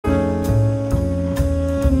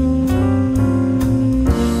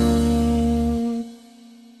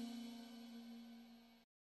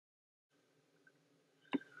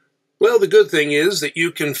Well, the good thing is that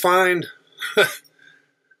you can find,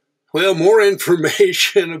 well, more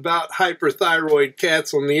information about hyperthyroid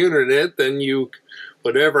cats on the internet than you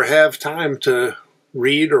would ever have time to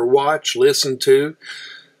read or watch, listen to.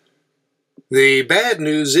 The bad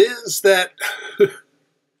news is that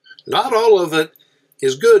not all of it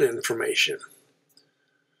is good information.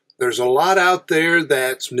 There's a lot out there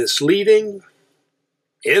that's misleading,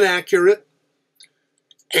 inaccurate,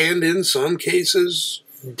 and in some cases,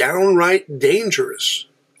 downright dangerous.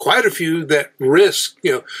 Quite a few that risk,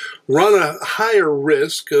 run a higher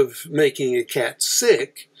risk of making a cat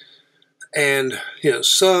sick, and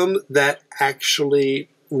some that actually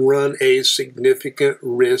run a significant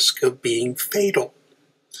risk of being fatal.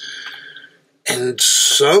 And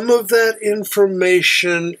some of that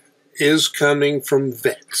information is coming from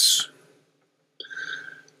vets.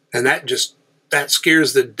 And that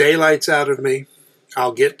scares the daylights out of me.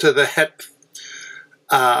 I'll get to that.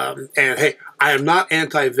 And hey, I am not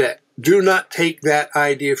anti-vet. Do not take that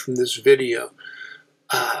idea from this video.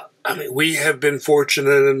 We have been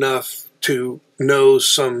fortunate enough to know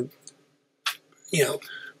some,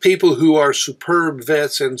 people who are superb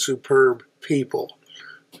vets and superb people.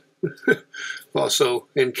 Also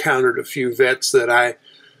encountered a few vets that I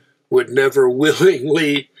would never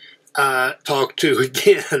willingly talk to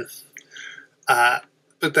again.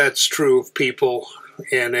 But that's true of people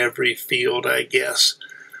in every field, I guess.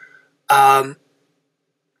 And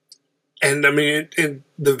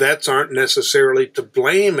the vets aren't necessarily to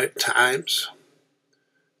blame at times.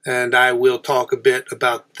 And I will talk a bit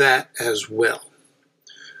about that as well.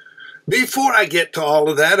 Before I get to all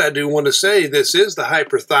of that, I do want to say this is the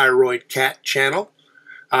Hyperthyroid Cat channel.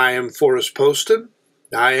 I am Forrest Poston.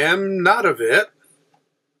 I am not a vet.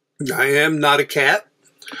 I am not a cat.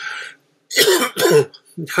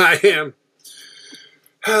 I am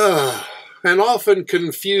an often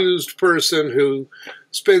confused person who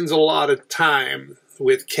spends a lot of time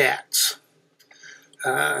with cats.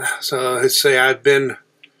 So I'd say I've been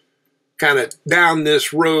kind of down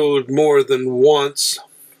this road more than once.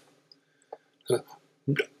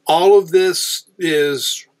 All of this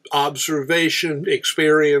is observation,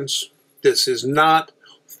 experience. This is not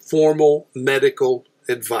formal medical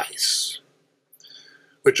advice.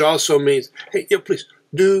 Which also means, hey, please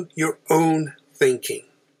do your own thinking.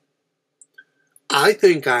 I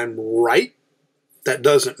think I'm right. That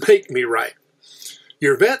doesn't make me right.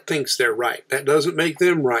 Your vet thinks they're right. That doesn't make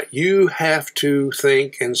them right. You have to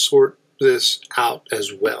think and sort this out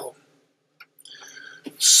as well.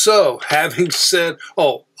 So, having said,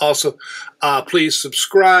 also, please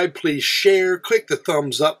subscribe, please share, click the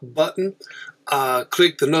thumbs up button,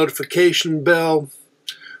 click the notification bell,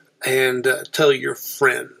 and tell your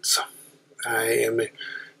friends. I am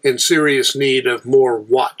in serious need of more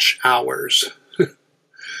watch hours.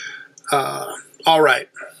 All right.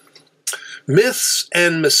 Myths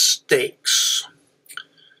and mistakes.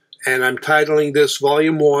 And I'm titling this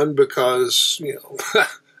Volume 1 because,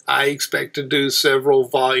 I expect to do several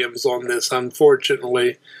volumes on this.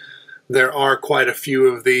 Unfortunately, there are quite a few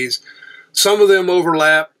of these. Some of them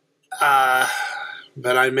overlap,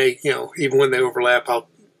 but I may, even when they overlap, I'll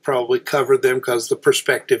probably cover them because the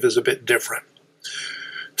perspective is a bit different.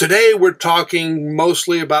 Today, we're talking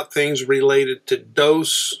mostly about things related to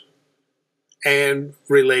dose and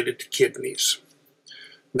related to kidneys.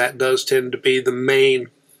 That does tend to be the main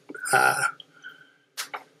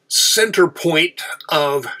center point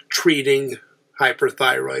of treating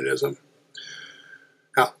hyperthyroidism.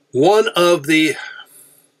 Now, one of the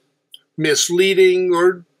misleading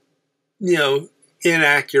or,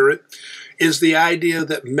 inaccurate is the idea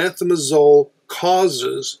that methimazole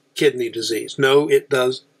causes kidney disease. No, it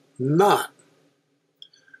does not.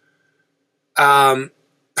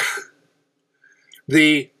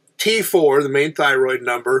 The T4, the main thyroid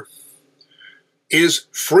number, is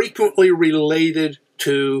frequently related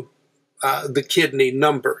to the kidney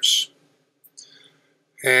numbers.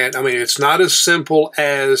 And it's not as simple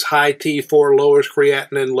as high T4 lowers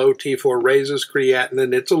creatinine, low T4 raises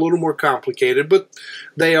creatinine. It's a little more complicated, but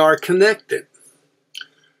they are connected.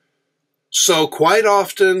 So quite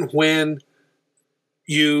often when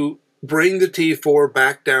you bring the T4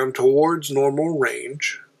 back down towards normal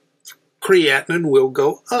range, creatinine will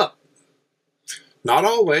go up. Not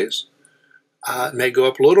always. It may go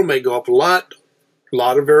up a little, may go up a lot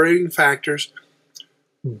of varying factors,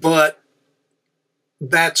 but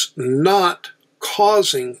that's not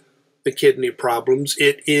causing the kidney problems.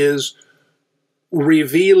 It is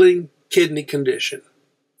revealing kidney condition.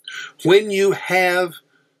 When you have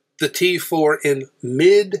the T4 in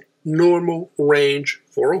mid-normal range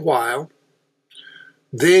for a while,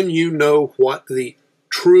 then you know what the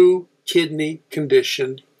true kidney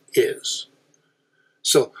condition is.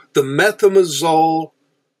 So the methimazole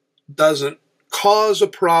doesn't cause a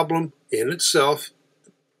problem in itself,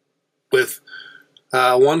 with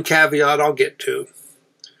one caveat I'll get to,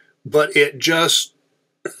 but it just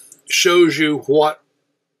shows you what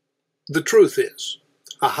the truth is.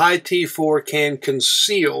 A high T4 can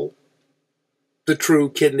conceal the true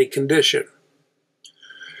kidney condition.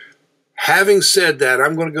 Having said that,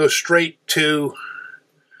 I'm going to go straight to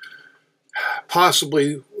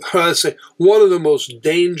possibly, let's say, one of the most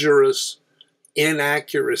dangerous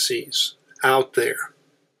inaccuracies out there.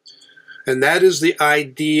 And that is the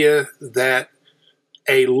idea that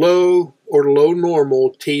a low or low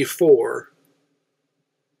normal T4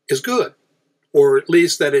 is good, or at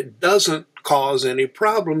least that it doesn't cause any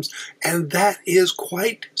problems, and that is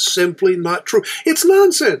quite simply not true. It's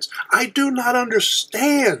nonsense. I do not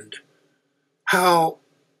understand how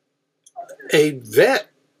a vet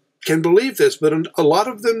can believe this, but a lot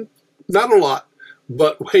of them, not a lot,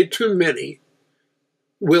 but way too many,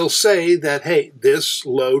 will say that, hey, this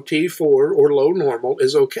low T4 or low normal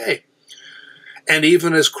is okay. And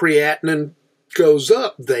even as creatinine goes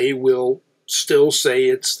up, they will still say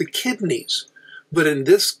it's the kidneys. But in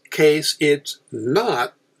this case, it's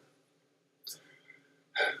not.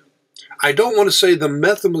 I don't want to say the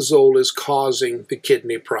methimazole is causing the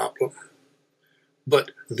kidney problem,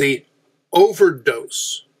 but the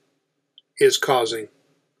overdose is causing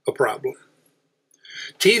a problem.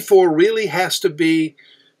 T4 really has to be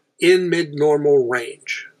in mid-normal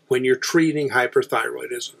range when you're treating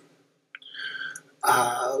hyperthyroidism.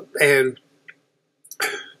 And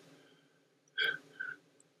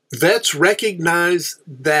vets recognize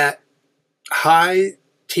that high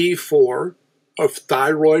T4 of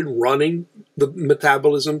thyroid running the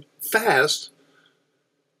metabolism fast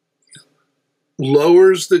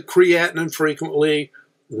lowers the creatinine frequently,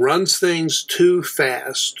 runs things too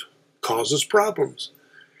fast, causes problems.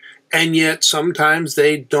 And yet sometimes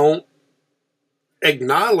they don't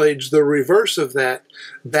acknowledge the reverse of that,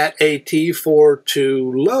 that a T4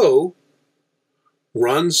 too low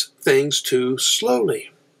runs things too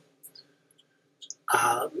slowly.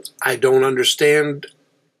 I don't understand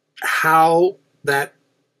how that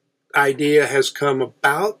idea has come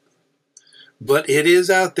about, but it is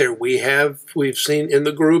out there. We've seen in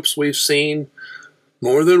the groups, we've seen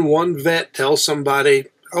more than one vet tell somebody,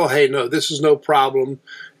 oh, hey, no, this is no problem.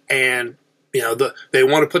 And, you know, they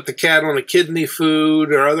want to put the cat on a kidney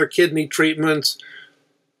food or other kidney treatments,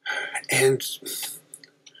 and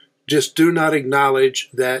just do not acknowledge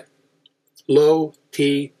that low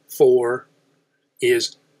T4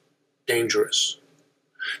 is dangerous.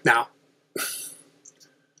 Now,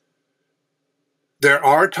 there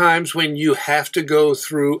are times when you have to go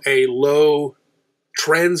through a low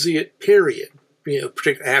transient period, you know,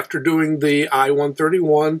 particularly after doing the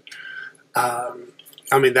I-131.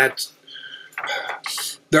 I mean,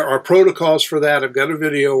 there are protocols for that. I've got a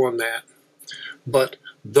video on that. But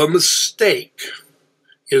the mistake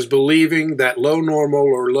is believing that low normal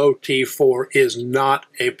or low T4 is not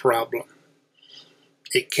a problem.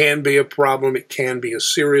 It can be a problem. It can be a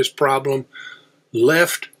serious problem.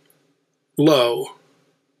 Left low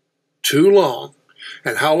too long,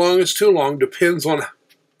 and how long is too long depends on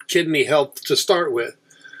kidney health to start with,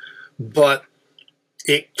 but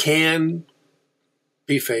it can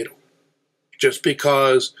be fatal just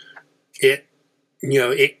because it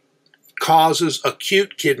causes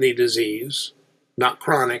acute kidney disease, not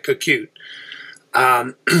chronic, acute.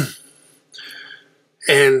 And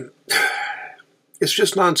it's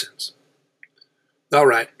just nonsense. All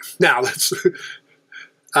right, now that's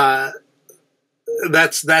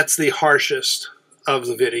the harshest of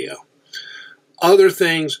the video. Other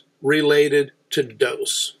things related to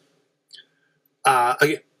dose.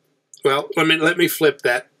 Again, well, let me flip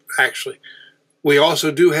that. Actually, we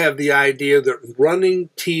also do have the idea that running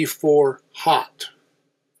T4 hot,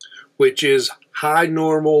 which is high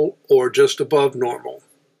normal or just above normal,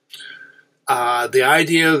 the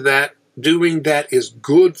idea that doing that is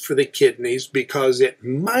good for the kidneys because it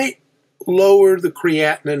might lower the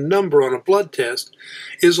creatinine number on a blood test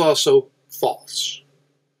is also false.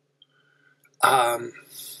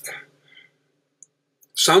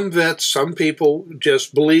 Some vets, some people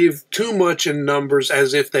just believe too much in numbers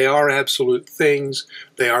as if they are absolute things.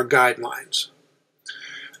 They are guidelines.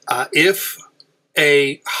 If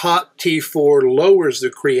a hot T4 lowers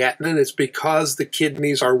the creatinine, it's because the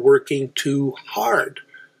kidneys are working too hard.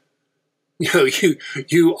 You know,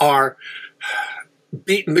 you are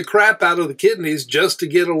beating the crap out of the kidneys just to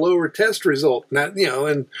get a lower test result. Now, you know,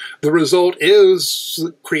 and the result is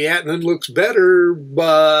creatinine looks better,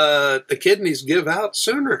 but the kidneys give out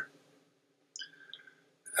sooner.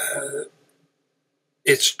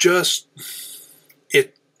 It's just,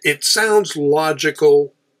 it sounds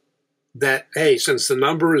logical that, hey, since the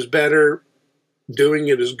number is better, doing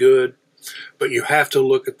it is good, but you have to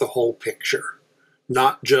look at the whole picture,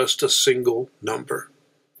 not just a single number.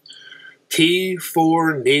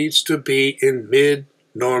 T4 needs to be in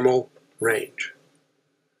mid-normal range.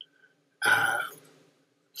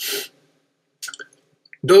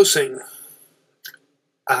 Dosing.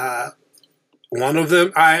 One of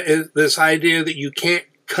them is this idea that you can't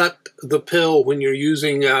cut the pill when you're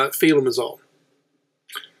using Methol.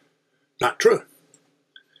 Not true.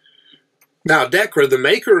 Now, Decra, the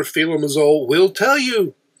maker of Methol, will tell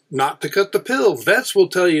you not to cut the pill. Vets will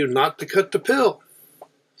tell you not to cut the pill.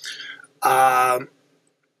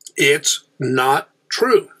 It's not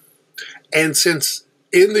true. And since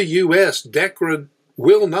in the U.S., Decra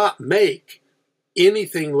will not make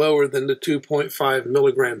anything lower than the 2.5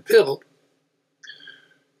 milligram pill,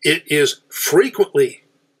 it is frequently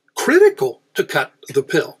critical to cut the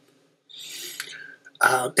pill.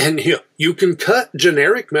 And you can cut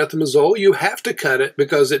generic methimazole. You have to cut it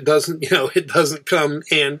because it doesn't, it doesn't come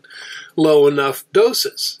in low enough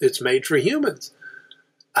doses. It's made for humans.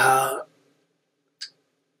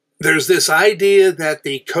 There's this idea that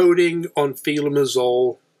the coating on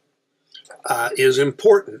Methol is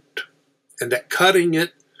important, and that cutting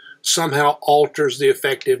it somehow alters the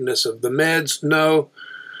effectiveness of the meds. No,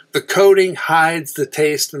 the coating hides the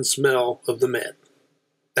taste and smell of the med.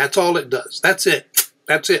 That's all it does. That's it.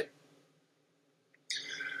 That's it.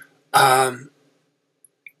 And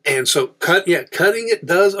so cutting it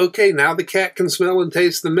does, okay, now the cat can smell and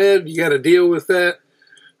taste the med. You got to deal with that.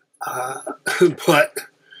 But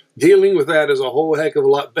dealing with that is a whole heck of a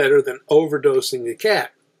lot better than overdosing the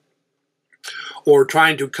cat, or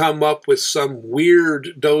trying to come up with some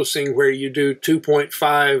weird dosing where you do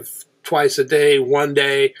 2.5 twice a day, one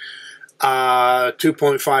day,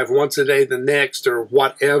 2.5 once a day the next, or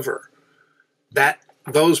whatever.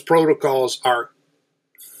 Those protocols are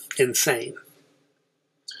insane.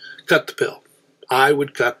 Cut the pill. I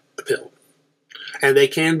would cut the pill. And they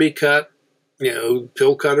can be cut.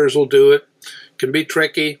 Pill cutters will do it. It can be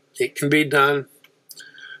tricky. It can be done.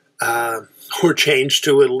 Or changed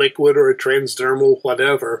to a liquid or a transdermal,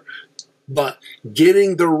 whatever. But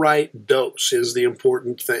getting the right dose is the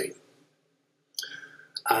important thing.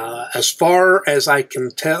 As far as I can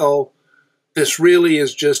tell, this really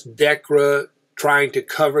is just Decra trying to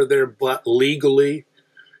cover their butt legally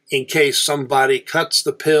in case somebody cuts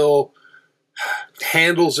the pill,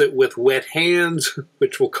 handles it with wet hands,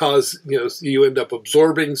 which will cause, you end up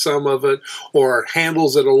absorbing some of it, or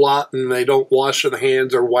handles it a lot and they don't wash their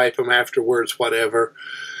hands or wipe them afterwards, whatever.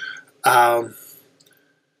 And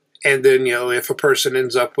then, if a person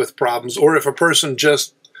ends up with problems, or if a person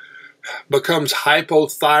just becomes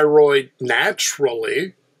hypothyroid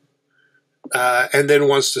naturally, and then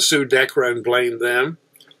wants to sue Decra and blame them,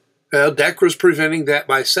 well, Decra's preventing that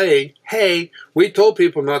by saying, hey, we told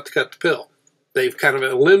people not to cut the pill. They've kind of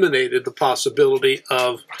eliminated the possibility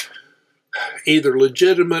of either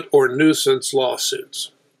legitimate or nuisance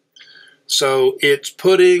lawsuits. So it's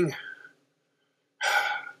putting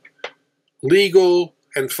legal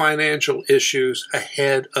and financial issues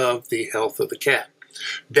ahead of the health of the cat.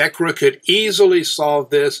 Decra could easily solve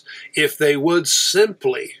this if they would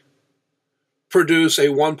simply produce a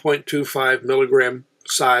 1.25 milligram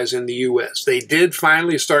size in the U.S. They did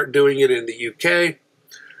finally start doing it in the U.K.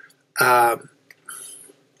 I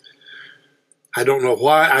don't know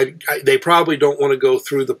why. They probably don't want to go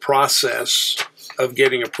through the process of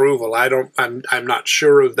getting approval. I'm not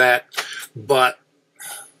sure of that, but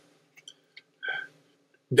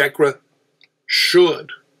Decra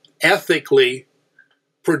should ethically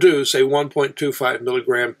produce a 1.25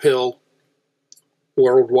 milligram pill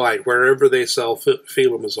worldwide, wherever they sell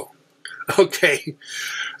Methol. Okay.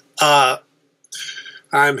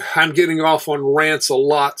 I'm getting off on rants a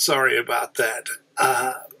lot. Sorry about that.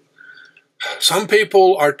 Some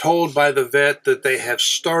people are told by the vet that they have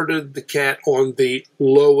started the cat on the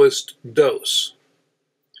lowest dose.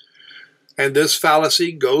 And this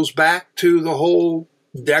fallacy goes back to the whole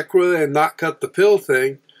Decra and not cut the pill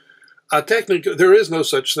thing. Technically, there is no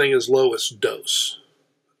such thing as lowest dose.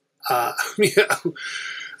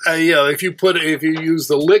 If you use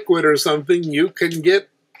the liquid or something, you can get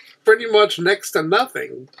pretty much next to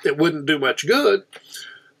nothing. It wouldn't do much good,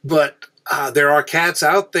 but there are cats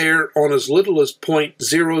out there on as little as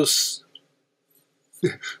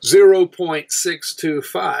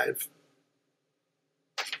 0.625.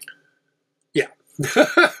 Yeah,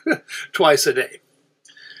 twice a day.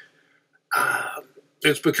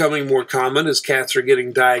 it's becoming more common as cats are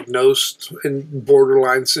getting diagnosed in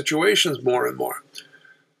borderline situations more and more.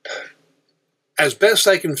 As best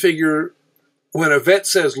I can figure, when a vet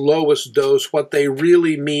says lowest dose, what they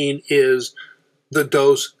really mean is the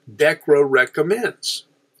dose DECRA recommends.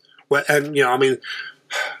 Well, and, I mean,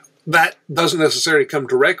 that doesn't necessarily come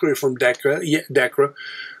directly from DECRA.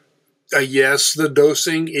 Yes, the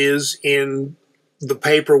dosing is in the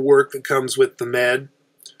paperwork that comes with the med,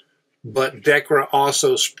 but DECRA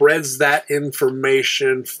also spreads that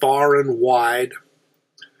information far and wide.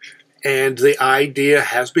 And the idea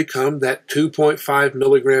has become that 2.5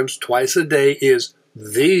 milligrams twice a day is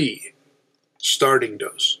the starting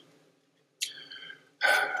dose.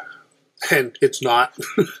 And it's not.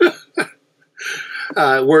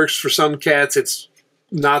 It works for some cats. It's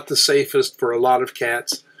not the safest for a lot of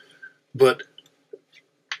cats. But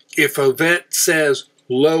if a vet says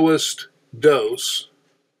lowest dose,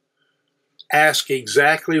 ask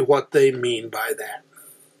exactly what they mean by that.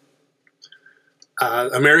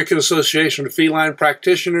 American Association of Feline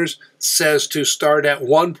Practitioners says to start at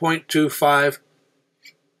 1.25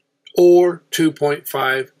 or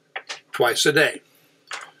 2.5 twice a day.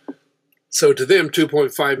 So to them,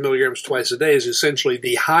 2.5 milligrams twice a day is essentially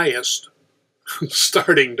the highest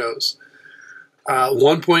starting dose.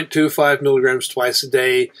 1.25 milligrams twice a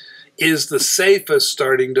day is the safest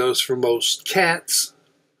starting dose for most cats.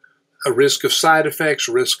 A risk of side effects,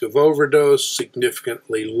 risk of overdose,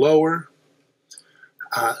 significantly lower.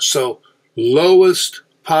 So lowest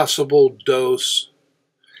possible dose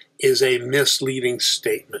is a misleading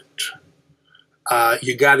statement.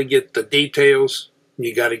 You got to get the details.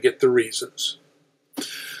 You got to get the reasons.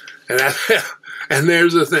 And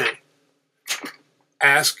there's the thing.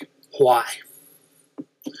 Ask why.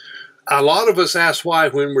 A lot of us ask why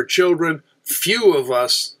when we're children. Few of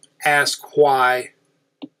us ask why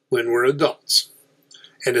when we're adults.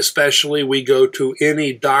 And especially we go to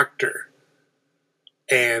any doctor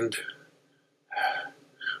and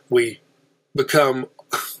we become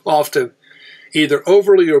often either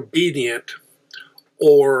overly obedient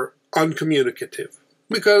or uncommunicative,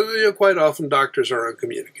 because quite often doctors are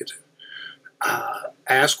uncommunicative.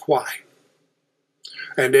 Ask why.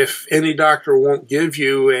 And if any doctor won't give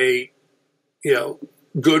you a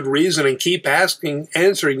good reason and keep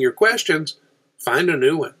answering your questions, find a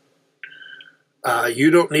new one.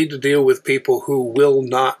 You don't need to deal with people who will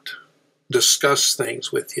not discuss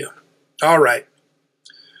things with you. All right.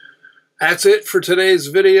 That's it for today's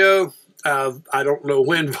video. I don't know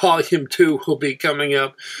when volume 2 will be coming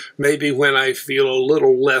up. Maybe when I feel a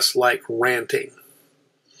little less like ranting.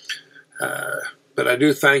 But I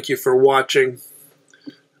do thank you for watching.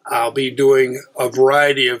 I'll be doing a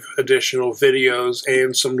variety of additional videos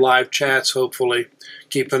and some live chats, hopefully.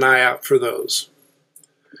 Keep an eye out for those.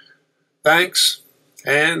 Thanks,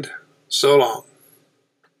 and so long.